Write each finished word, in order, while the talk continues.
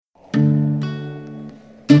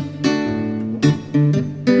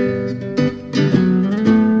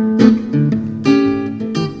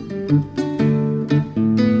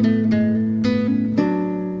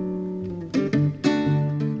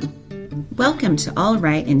Welcome to All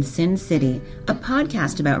Right in Sin City, a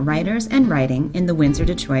podcast about writers and writing in the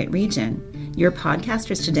Windsor-Detroit region. Your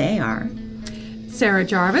podcasters today are Sarah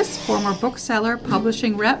Jarvis, former bookseller,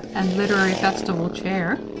 publishing rep, and literary festival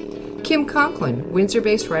chair. Kim Conklin,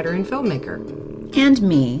 Windsor-based writer and filmmaker. And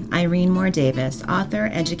me, Irene Moore Davis,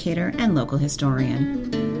 author, educator, and local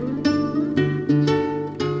historian.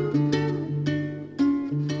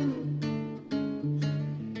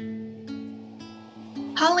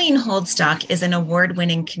 Pauline Holdstock is an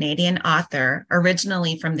award-winning Canadian author,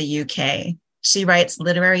 originally from the UK. She writes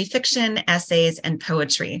literary fiction, essays, and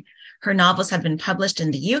poetry. Her novels have been published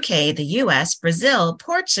in the UK, the US, Brazil,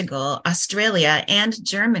 Portugal, Australia, and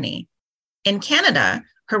Germany. In Canada,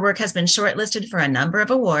 her work has been shortlisted for a number of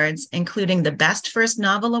awards, including the Best First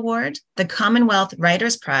Novel Award, the Commonwealth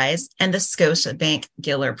Writers' Prize, and the Scotiabank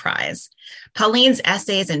Giller Prize. Pauline's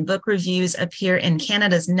essays and book reviews appear in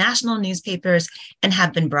Canada's national newspapers and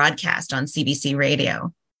have been broadcast on CBC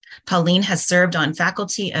Radio. Pauline has served on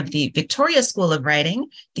faculty of the Victoria School of Writing,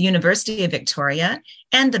 the University of Victoria,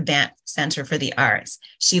 and the Banff Centre for the Arts.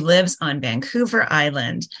 She lives on Vancouver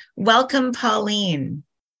Island. Welcome, Pauline.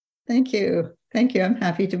 Thank you. Thank you. I'm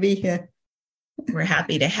happy to be here. We're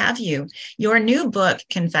happy to have you. Your new book,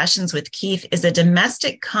 Confessions with Keith, is a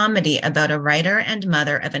domestic comedy about a writer and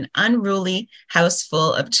mother of an unruly house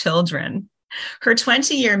full of children. Her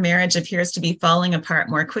 20-year marriage appears to be falling apart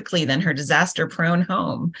more quickly than her disaster-prone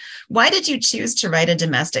home. Why did you choose to write a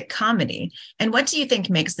domestic comedy? And what do you think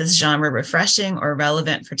makes this genre refreshing or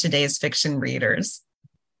relevant for today's fiction readers?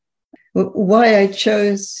 Why I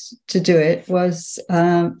chose to do it was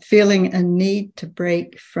feeling a need to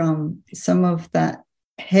break from some of that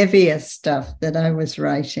heavier stuff that I was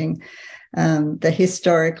writing. The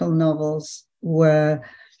historical novels were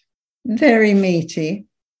very meaty,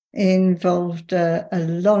 involved a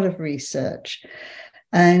lot of research.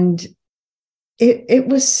 And it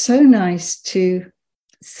was so nice to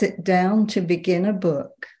sit down to begin a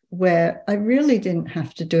book where I really didn't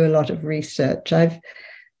have to do a lot of research.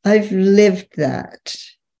 I've lived that,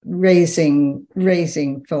 raising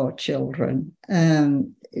 4 children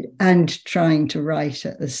and trying to write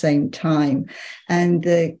at the same time, and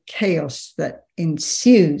the chaos that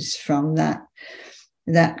ensues from that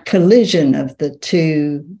collision of the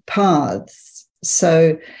two paths.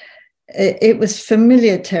 So it was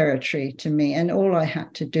familiar territory to me, and all I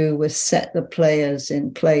had to do was set the players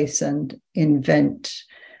in place and invent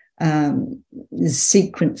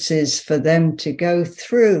sequences for them to go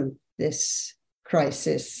through this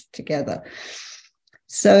crisis together.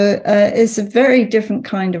 So it's a very different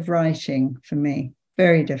kind of writing for me,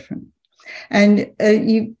 very different. And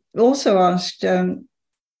you also asked,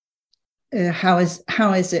 how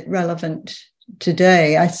is it relevant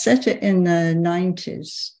today? I set it in the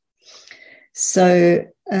 90s. So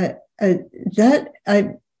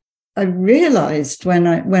I realized when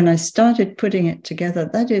I started putting it together,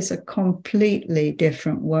 that is a completely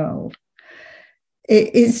different world.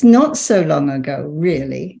 It's not so long ago,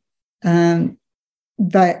 really,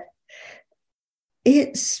 but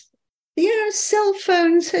it's, cell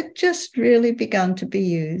phones had just really begun to be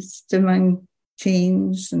used among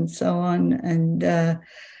teens and so on, and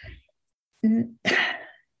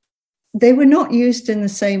they were not used in the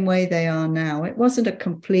same way they are now. It wasn't a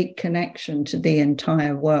complete connection to the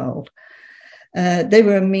entire world. They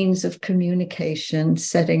were a means of communication,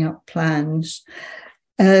 setting up plans.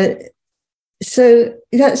 So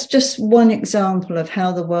that's just one example of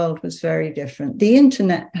how the world was very different. The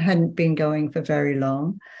internet hadn't been going for very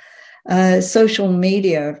long. Social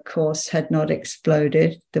media, of course, had not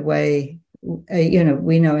exploded the way,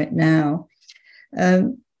 we know it now.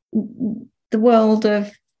 The world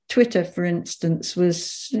of Twitter, for instance,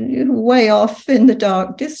 was way off in the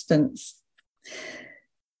dark distance.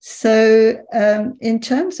 So in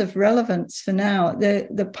terms of relevance for now,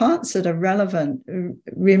 the parts that are relevant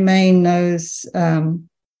remain those, that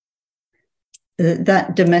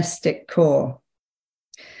domestic core,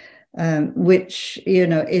 which,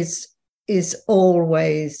 is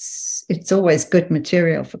always good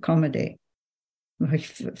material for comedy,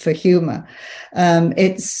 for humor.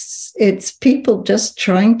 It's people just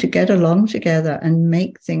trying to get along together and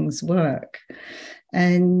make things work.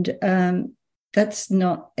 And that's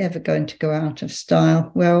not ever going to go out of style.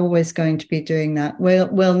 We're always going to be doing that.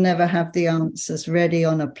 We'll never have the answers ready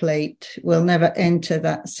on a plate. We'll never enter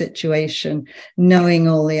that situation knowing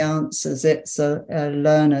all the answers. It's a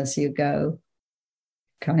learn as you go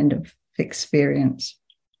kind of experience.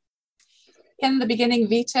 in the beginning,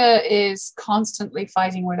 Vita is constantly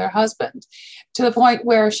fighting with her husband to the point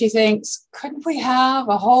where she thinks, couldn't we have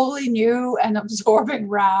a wholly new and absorbing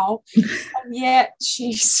row? And yet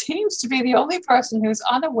she seems to be the only person who's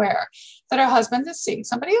unaware that her husband is seeing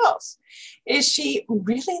somebody else. Is she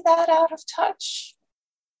really that out of touch?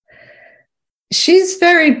 She's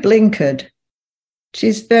very blinkered.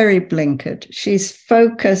 She's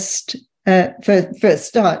focused. For a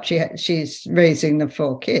start, she's raising the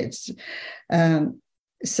 4 kids.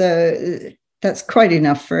 So that's quite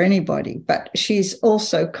enough for anybody. But she's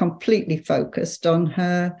also completely focused on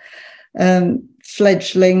her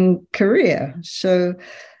fledgling career. So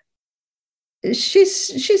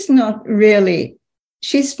she's not really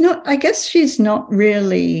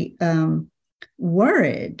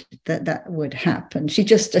worried that would happen. She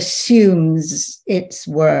just assumes it's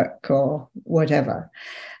work or whatever.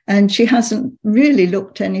 And she hasn't really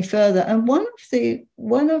looked any further. And one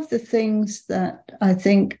of the things that I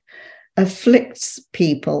think afflicts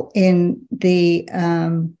people in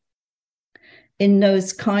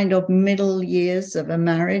those kind of middle years of a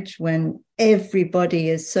marriage, when everybody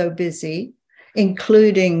is so busy,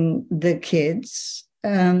 including the kids,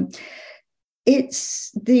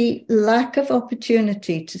 it's the lack of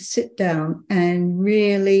opportunity to sit down and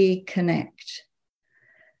really connect.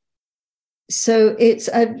 So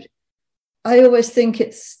I always think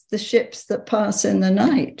it's the ships that pass in the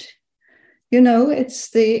night. It's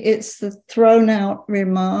the thrown out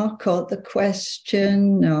remark or the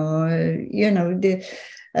question or,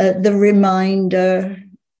 the reminder.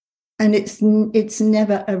 And it's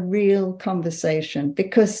never a real conversation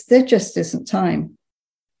because there just isn't time.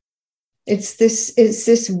 It's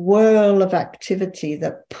this whirl of activity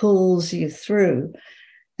that pulls you through,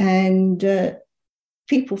 and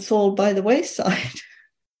people fall by the wayside.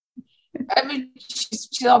 I mean,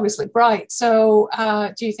 she's obviously bright. So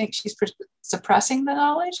do you think she's suppressing the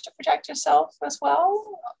knowledge to protect herself as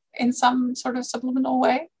well in some sort of subliminal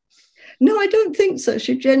way? No, I don't think so.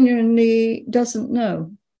 She genuinely doesn't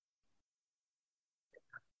know.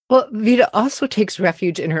 Well, Vita also takes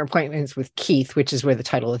refuge in her appointments with Keith, which is where the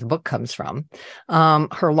title of the book comes from,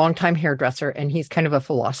 her longtime hairdresser, and he's kind of a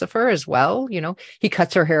philosopher as well. He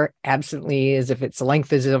cuts her hair absently as if its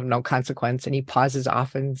length is of no consequence, and he pauses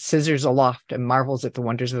often, scissors aloft, and marvels at the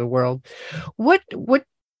wonders of the world. What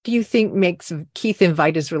do you think makes Keith and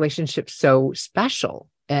Vita's relationship so special,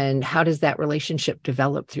 and how does that relationship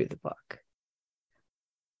develop through the book?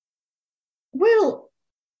 Well,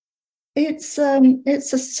 it's a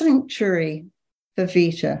sanctuary for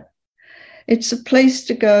Vita. It's a place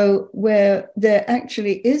to go where there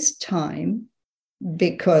actually is time,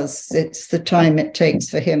 because it's the time it takes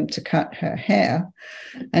for him to cut her hair,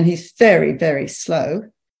 and he's very, very slow.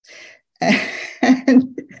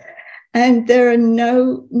 And there are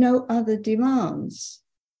no other demands.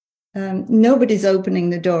 Nobody's opening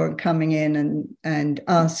the door and coming in and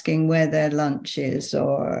asking where their lunch is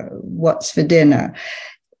or what's for dinner.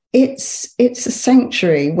 It's a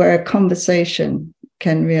sanctuary where a conversation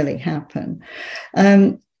can really happen.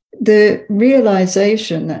 The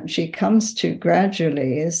realization that she comes to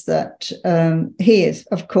gradually is that he is,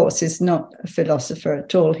 of course, is not a philosopher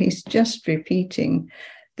at all. He's just repeating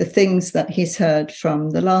the things that he's heard from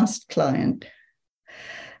the last client.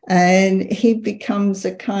 And he becomes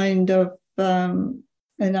a kind of an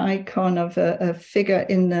icon of a figure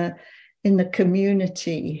in the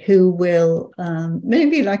community who will,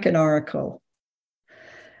 maybe like an oracle,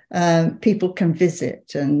 people can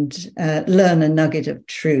visit and learn a nugget of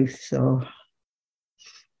truth or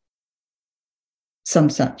some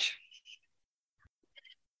such.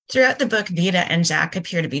 Throughout the book, Vita and Jack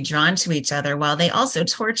appear to be drawn to each other while they also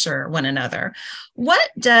torture one another. What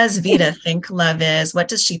does Vita think love is? What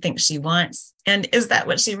does she think she wants? And is that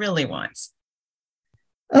what she really wants?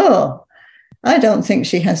 Oh, I don't think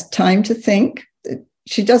she has time to think.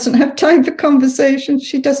 She doesn't have time for conversation.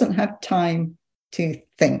 She doesn't have time to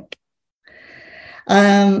think.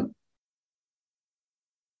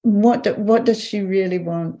 What does she really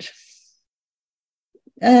want?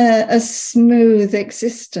 A smooth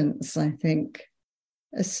existence, I think.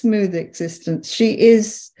 A smooth existence. She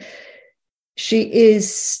is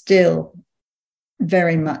still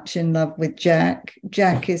very much in love with Jack.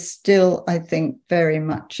 Jack is still, I think, very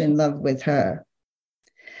much in love with her.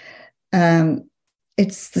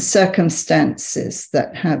 It's the circumstances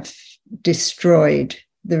that have destroyed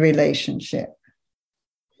the relationship.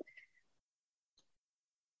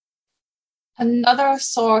 Another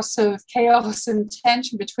source of chaos and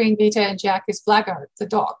tension between Vita and Jack is Blackguard, the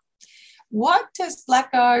dog. What does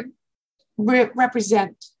Blackguard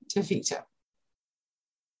represent to Vita?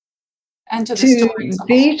 and to the To story as a whole?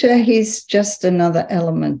 Vita, he's just another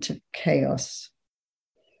element of chaos.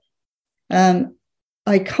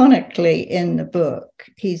 Iconically in the book,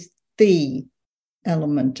 he's the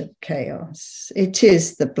element of chaos. It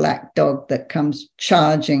is the black dog that comes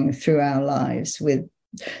charging through our lives with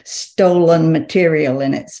stolen material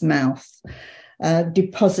in its mouth,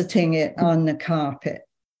 depositing it on the carpet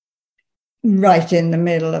right in the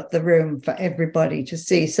middle of the room for everybody to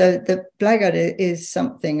see. So the blackguard is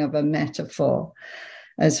something of a metaphor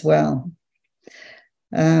as well.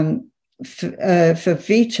 For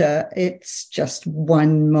Vita, it's just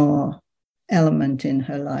one more element in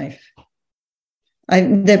her life.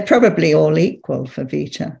 They're probably all equal for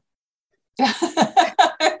Vita.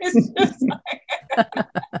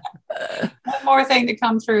 One more thing to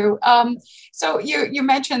come through. So you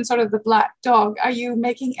mentioned sort of the black dog. Are you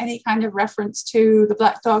making any kind of reference to the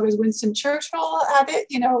black dog as Winston Churchill had it?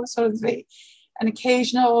 You know, sort of an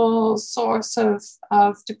occasional source of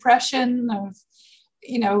depression, of,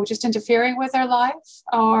 you know, just interfering with their life?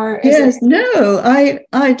 Or yes, no,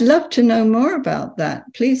 I'd love to know more about that.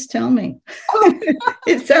 Please tell me. Oh.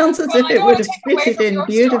 It sounds as if it would have fitted in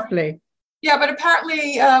beautifully. Story. Yeah, but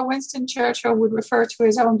apparently Winston Churchill would refer to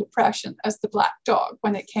his own depression as the black dog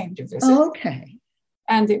when it came to visit. Oh, okay.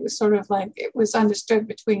 And it was sort of like, it was understood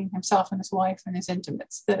between himself and his wife and his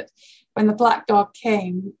intimates that when the black dog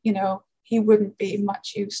came, you know, he wouldn't be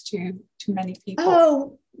much use to many people.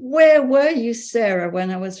 Oh, where were you, Sarah, when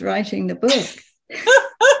I was writing the book?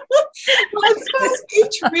 Well, I suppose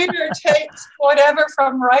each reader takes whatever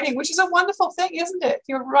from writing, which is a wonderful thing, isn't it?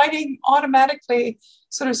 Your writing automatically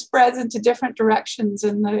sort of spreads into different directions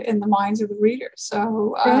in the minds of the reader.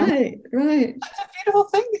 So right. That's a beautiful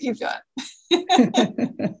thing that you've done.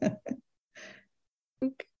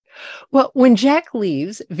 Well, when Jack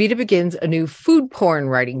leaves, Vita begins a new food porn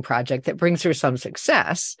writing project that brings her some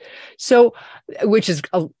success. So, which is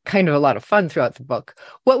kind of a lot of fun throughout the book.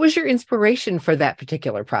 What was your inspiration for that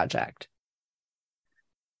particular project?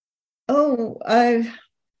 Oh,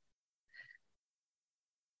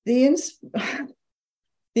 the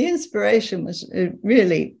inspiration was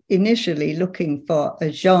really initially looking for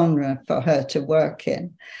a genre for her to work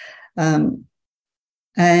in.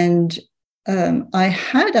 I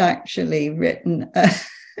had actually written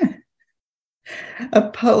a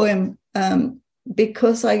poem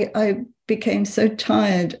because I became so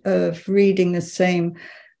tired of reading the same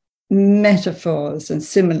metaphors and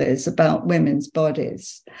similes about women's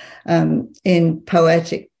bodies in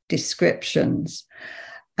poetic descriptions.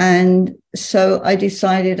 And so I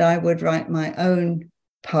decided I would write my own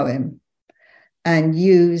poem and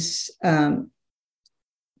use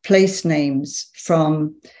place names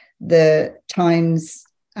from the Times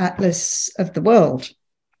Atlas of the World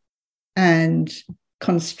and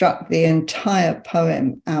construct the entire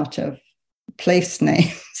poem out of place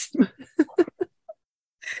names.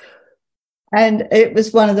 And it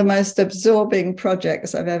was one of the most absorbing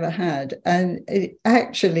projects I've ever had. And it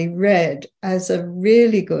actually read as a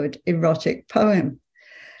really good erotic poem.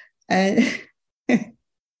 And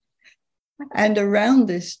around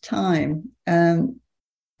this time,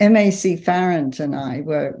 M.A.C. Farrant and I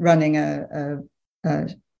were running a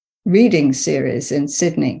reading series in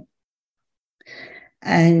Sydney.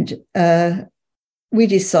 And we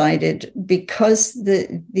decided, because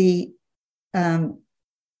the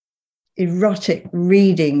erotic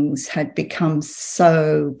readings had become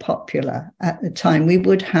so popular at the time, we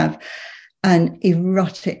would have an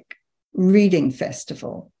erotic reading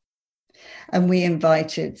festival. And we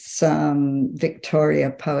invited some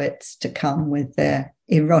Victoria poets to come with their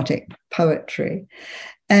erotic poetry.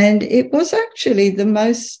 And it was actually the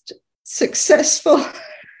most successful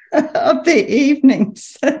of the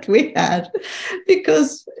evenings that we had,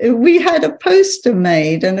 because we had a poster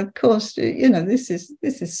made. And of course, you know, this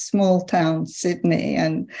is small town Sydney,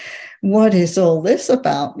 and what is all this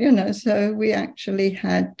about? You know, so we actually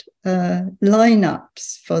had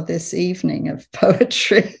lineups for this evening of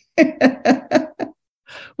poetry.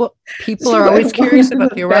 Well, people are always curious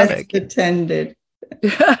about the erotic. Attended.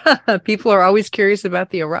 People are always curious about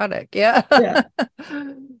the erotic. Yeah.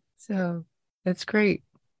 So that's great.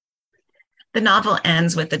 The novel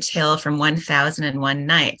ends with a tale from 1001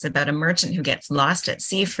 Nights about a merchant who gets lost at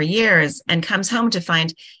sea for years and comes home to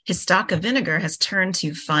find his stock of vinegar has turned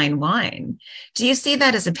to fine wine. Do you see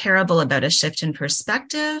that as a parable about a shift in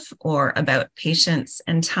perspective, or about patience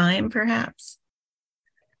and time, perhaps?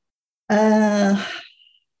 Well,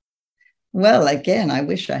 again, I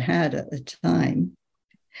wish I had at the time.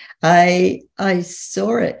 I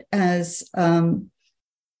saw it as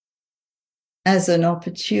an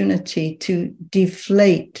opportunity to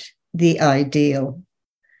deflate the ideal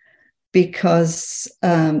because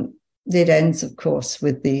it ends, of course,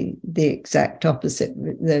 with the exact opposite.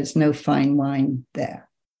 There's no fine wine there,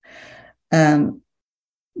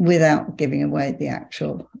 without giving away the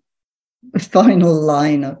actual final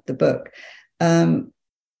line of the book.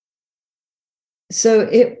 So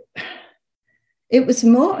it was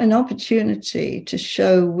more an opportunity to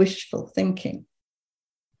show wishful thinking,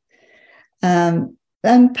 and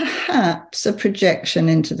perhaps a projection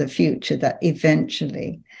into the future that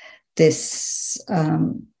eventually this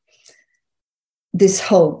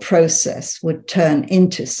whole process would turn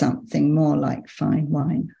into something more like fine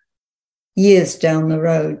wine. Years down the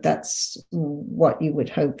road, that's what you would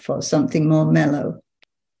hope for, something more mellow.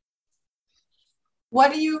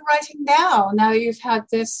 What are you writing now? Now you've had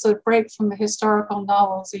this sort of break from the historical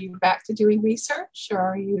novels, are you back to doing research, or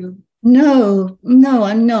are you? No,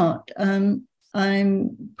 I'm not. I'm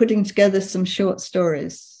putting together some short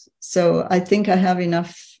stories. So I think I have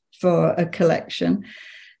enough for a collection.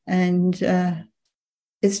 And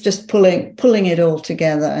it's just pulling it all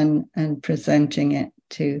together and presenting it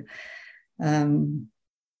to the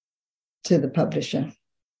publisher.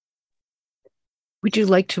 Would you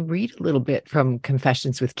like to read a little bit from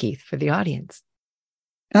Confessions with Keith for the audience?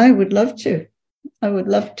 I would love to.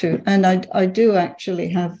 And I do actually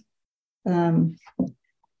have a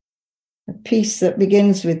piece that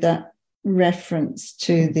begins with that reference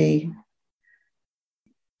to the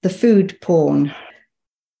food porn.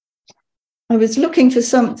 I was looking for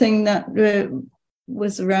something that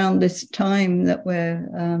was around this time that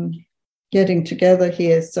we're getting together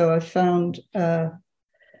here. So I found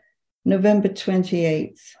November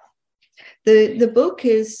 28th. The book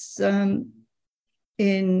is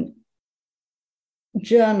in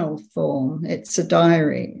journal form. It's a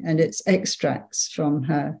diary, and it's extracts from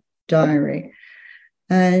her diary.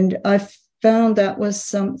 And I found that was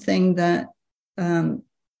something that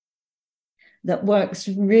that works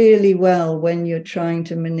really well when you're trying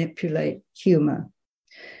to manipulate humor,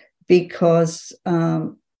 because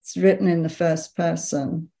it's written in the first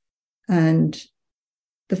person, and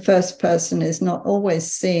the first person is not always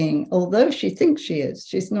seeing, although she thinks she is,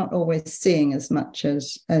 she's not always seeing as much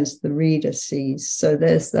as the reader sees. So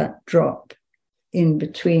there's that drop in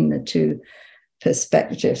between the two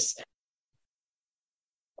perspectives.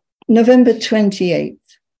 November 28th.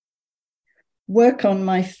 Work on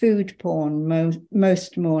my food porn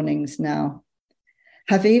most mornings now.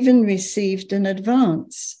 Have even received an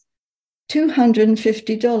advance,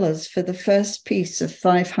 $250 for the first piece of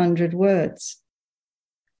 500 words.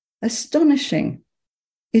 Astonishing.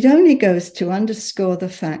 It only goes to underscore the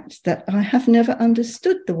fact that I have never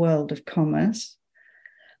understood the world of commerce.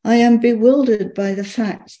 I am bewildered by the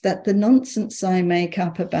fact that the nonsense I make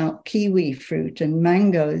up about kiwi fruit and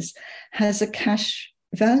mangoes has a cash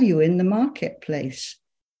value in the marketplace.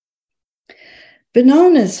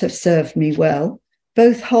 Bananas have served me well,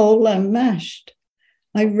 both whole and mashed.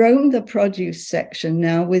 I roam the produce section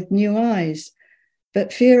now with new eyes,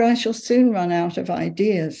 but fear I shall soon run out of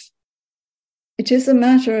ideas. It is a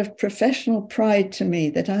matter of professional pride to me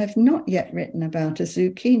that I have not yet written about a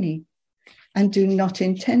zucchini, and do not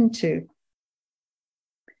intend to.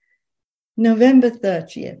 November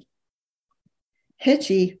 30th.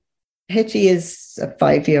 Hetty is a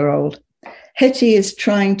 5-year-old. Hetty is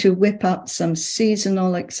trying to whip up some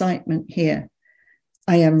seasonal excitement here.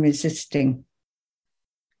 I am resisting.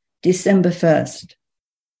 December 1st.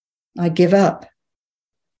 I give up.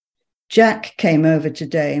 Jack came over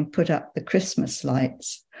today and put up the Christmas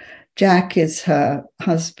lights. Jack is her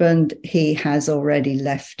husband. He has already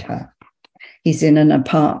left her. He's in an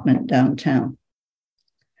apartment downtown.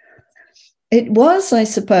 It was, I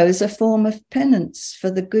suppose, a form of penance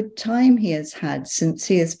for the good time he has had since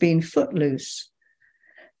he has been footloose.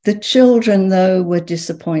 The children, though, were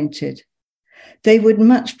disappointed. They would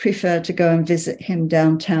much prefer to go and visit him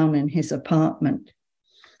downtown in his apartment.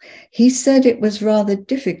 He said it was rather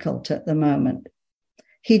difficult at the moment.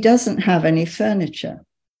 He doesn't have any furniture.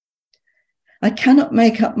 I cannot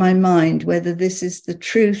make up my mind whether this is the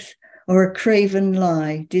truth or a craven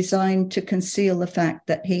lie designed to conceal the fact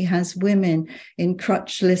that he has women in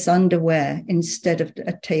crotchless underwear instead of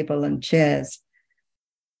a table and chairs.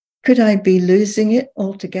 Could I be losing it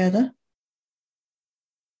altogether?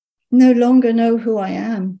 No longer know who I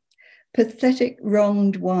am. Pathetic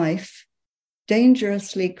wronged wife,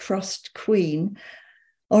 dangerously crossed queen,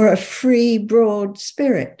 or a free, broad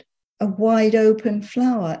spirit, a wide open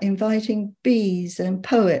flower inviting bees and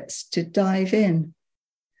poets to dive in.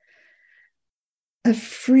 A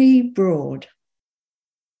free broad.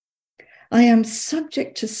 I am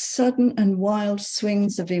subject to sudden and wild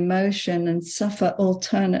swings of emotion and suffer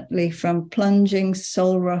alternately from plunging,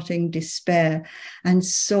 soul-rotting despair and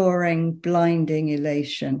soaring, blinding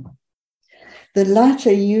elation. The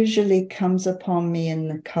latter usually comes upon me in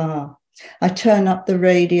the car. I turn up the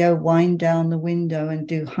radio, wind down the window, and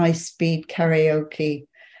do high-speed karaoke.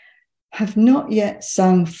 Have not yet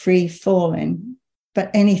sung Free Falling,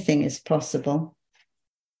 but anything is possible.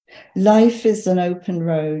 Life is an open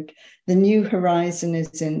road. The new horizon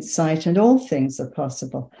is in sight, and all things are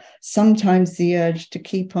possible. Sometimes the urge to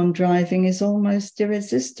keep on driving is almost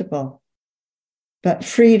irresistible. But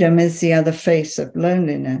freedom is the other face of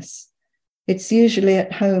loneliness. It's usually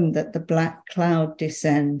at home that the black cloud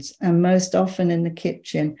descends, and most often in the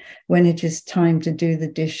kitchen when it is time to do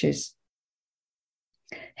the dishes.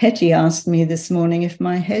 Hetty asked me this morning if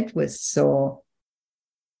my head was sore.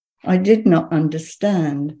 I did not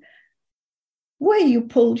understand. Where you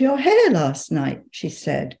pulled your hair last night, she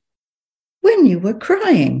said, when you were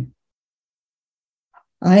crying.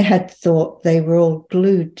 I had thought they were all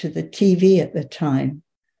glued to the TV at the time,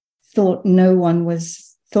 thought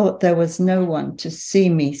there was no one to see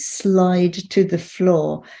me slide to the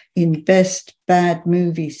floor in best bad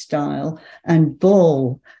movie style and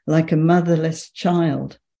bawl like a motherless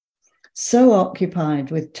child. So occupied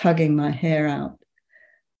with tugging my hair out,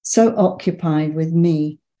 so occupied with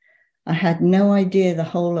me, I had no idea the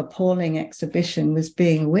whole appalling exhibition was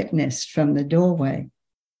being witnessed from the doorway.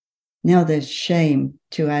 Now there's shame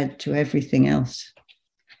to add to everything else.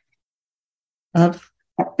 I've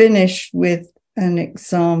finished with an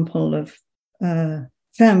example of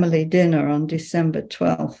family dinner on December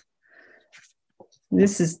 12th.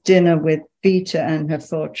 This is dinner with Vita and her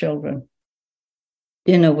 4 children.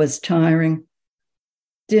 Dinner was tiring.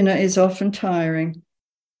 Dinner is often tiring.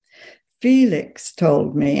 Felix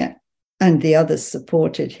told me, and the others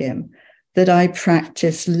supported him, that I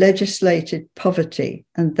practice legislated poverty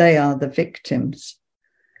and they are the victims.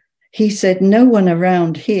 He said no one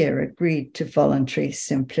around here agreed to voluntary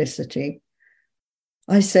simplicity.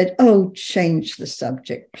 I said, oh, change the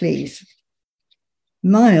subject, please.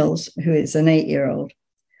 Miles, who is an 8-year-old,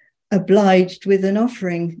 obliged with an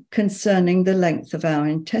offering concerning the length of our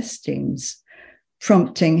intestines,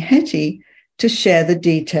 prompting Hetty to share the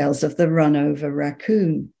details of the run-over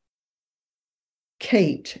raccoon.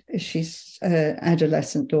 Kate, she's an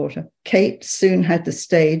adolescent daughter, Kate soon had the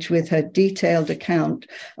stage with her detailed account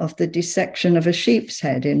of the dissection of a sheep's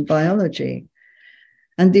head in biology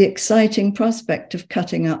and the exciting prospect of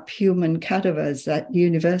cutting up human cadavers at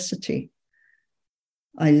university.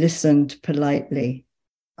 I listened politely.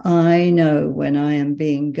 I know when I am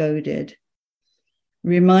being goaded.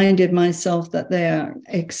 Reminded myself that they are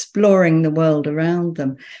exploring the world around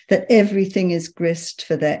them, that everything is grist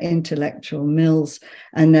for their intellectual mills,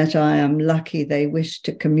 and that I am lucky they wish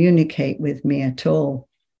to communicate with me at all.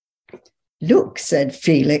 Look, said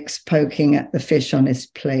Felix, poking at the fish on his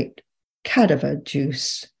plate, cadaver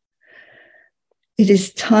juice. It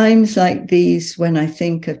is times like these when I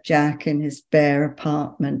think of Jack in his bare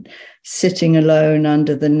apartment, sitting alone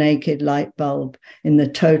under the naked light bulb in the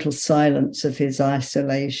total silence of his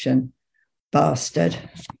isolation. Bastard.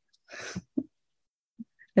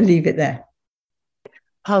 I'll leave it there.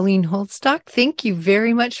 Pauline Holdstock, thank you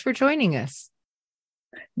very much for joining us.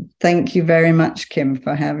 Thank you very much, Kim,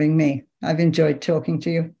 for having me. I've enjoyed talking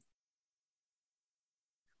to you.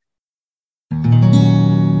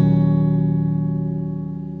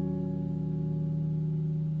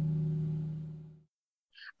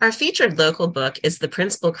 Our featured local book is The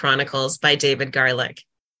Principal Chronicles by David Garlick.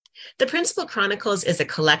 The Principal Chronicles is a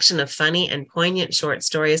collection of funny and poignant short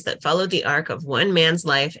stories that follow the arc of one man's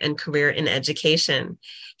life and career in education.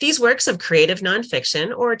 These works of creative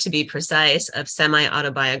nonfiction, or to be precise, of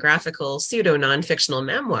semi-autobiographical, pseudo-nonfictional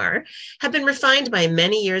memoir, have been refined by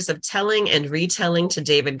many years of telling and retelling to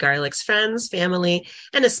David Garlick's friends, family,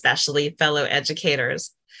 and especially fellow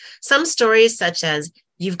educators. Some stories, such as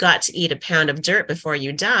You've Got to Eat a Pound of Dirt Before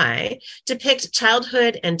You Die, depict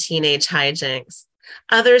childhood and teenage hijinks.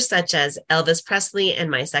 Others, such as Elvis Presley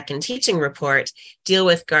and My Second Teaching Report, deal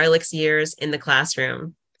with Garlick's years in the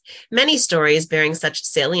classroom. Many stories bearing such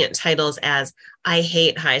salient titles as I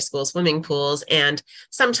Hate High School Swimming Pools and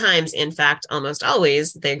sometimes, in fact, almost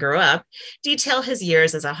always, They Grew Up, detail his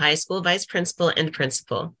years as a high school vice principal and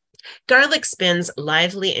principal. Garlick spins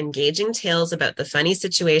lively, engaging tales about the funny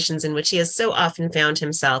situations in which he has so often found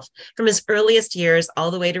himself from his earliest years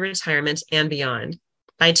all the way to retirement and beyond.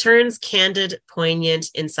 By turns candid, poignant,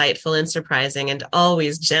 insightful, and surprising, and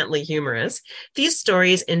always gently humorous, these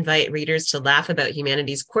stories invite readers to laugh about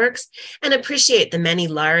humanity's quirks and appreciate the many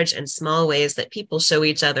large and small ways that people show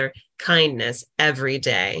each other kindness every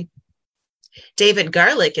day. David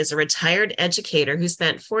Garlick is a retired educator who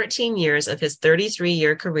spent 14 years of his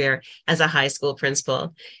 33-year career as a high school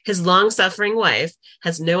principal. His long-suffering wife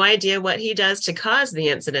has no idea what he does to cause the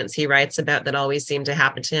incidents he writes about that always seem to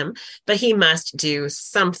happen to him, but he must do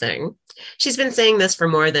something. She's been saying this for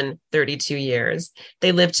more than 32 years.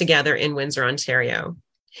 They live together in Windsor, Ontario.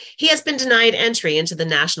 He has been denied entry into the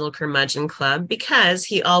National Curmudgeon Club because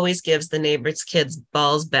he always gives the neighbor's kids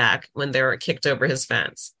balls back when they're kicked over his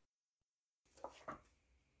fence.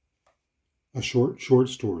 A short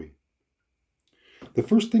story. The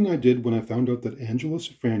first thing I did when I found out that Angela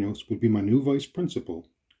Sofranios would be my new vice principal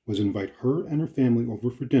was invite her and her family over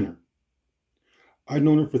for dinner. I'd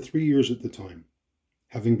known her for 3 years at the time,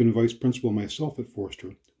 having been vice principal myself at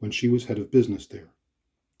Forster when she was head of business there,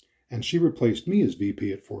 and she replaced me as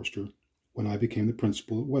VP at Forster when I became the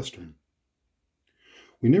principal at Western.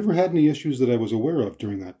 We never had any issues that I was aware of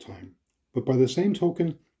during that time, but by the same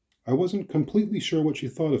token, I wasn't completely sure what she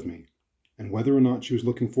thought of me, and whether or not she was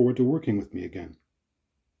looking forward to working with me again.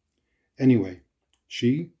 Anyway,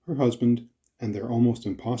 she, her husband, and their almost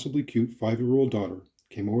impossibly cute 5-year-old daughter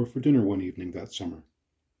came over for dinner one evening that summer.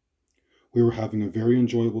 We were having a very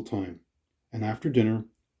enjoyable time, and after dinner,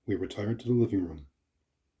 we retired to the living room.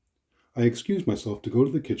 I excused myself to go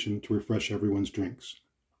to the kitchen to refresh everyone's drinks.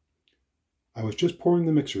 I was just pouring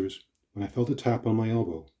the mixers when I felt a tap on my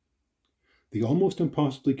elbow. The almost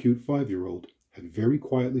impossibly cute 5-year-old had very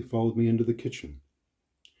quietly followed me into the kitchen.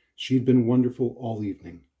 She'd been wonderful all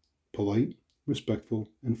evening, polite, respectful,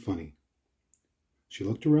 and funny. She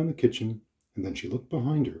looked around the kitchen, and then she looked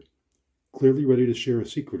behind her, clearly ready to share a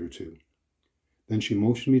secret or two. Then she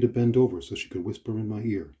motioned me to bend over so she could whisper in my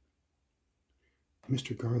ear.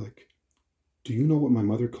 "Mr. Garlick, do you know what my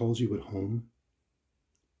mother calls you at home?"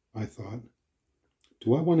 I thought,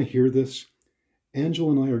 do I want to hear this?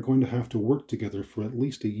 Angela and I are going to have to work together for at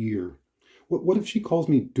least a year. What if she calls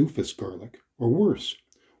me Doofus Garlick, or worse?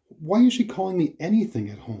 Why is she calling me anything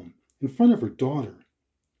at home, in front of her daughter?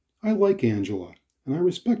 I like Angela, and I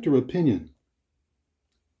respect her opinion.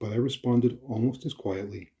 But I responded almost as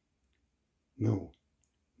quietly, No,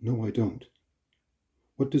 I don't.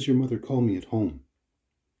 What does your mother call me at home?"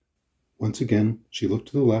 Once again, she looked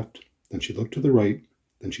to the left, then she looked to the right,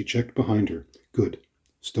 then she checked behind her. Good,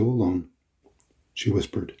 still alone. She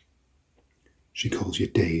whispered, "She calls you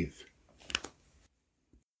Dave."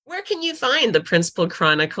 Where can you find The Principal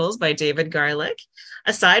Chronicles by David Garlick?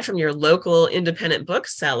 Aside from your local independent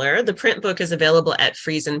bookseller, the print book is available at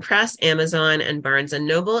Friesen Press, Amazon, and Barnes &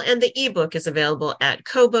 Noble, and the ebook is available at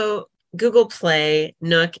Kobo, Google Play,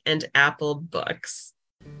 Nook, and Apple Books.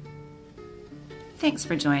 Thanks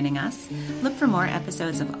for joining us. Look for more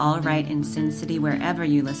episodes of All Right in Sin City wherever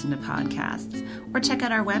you listen to podcasts, or check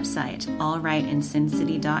out our website,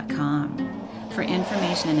 allrightinsincity.com. For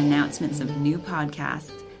information and announcements of new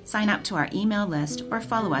podcasts, sign up to our email list or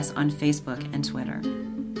follow us on Facebook and Twitter.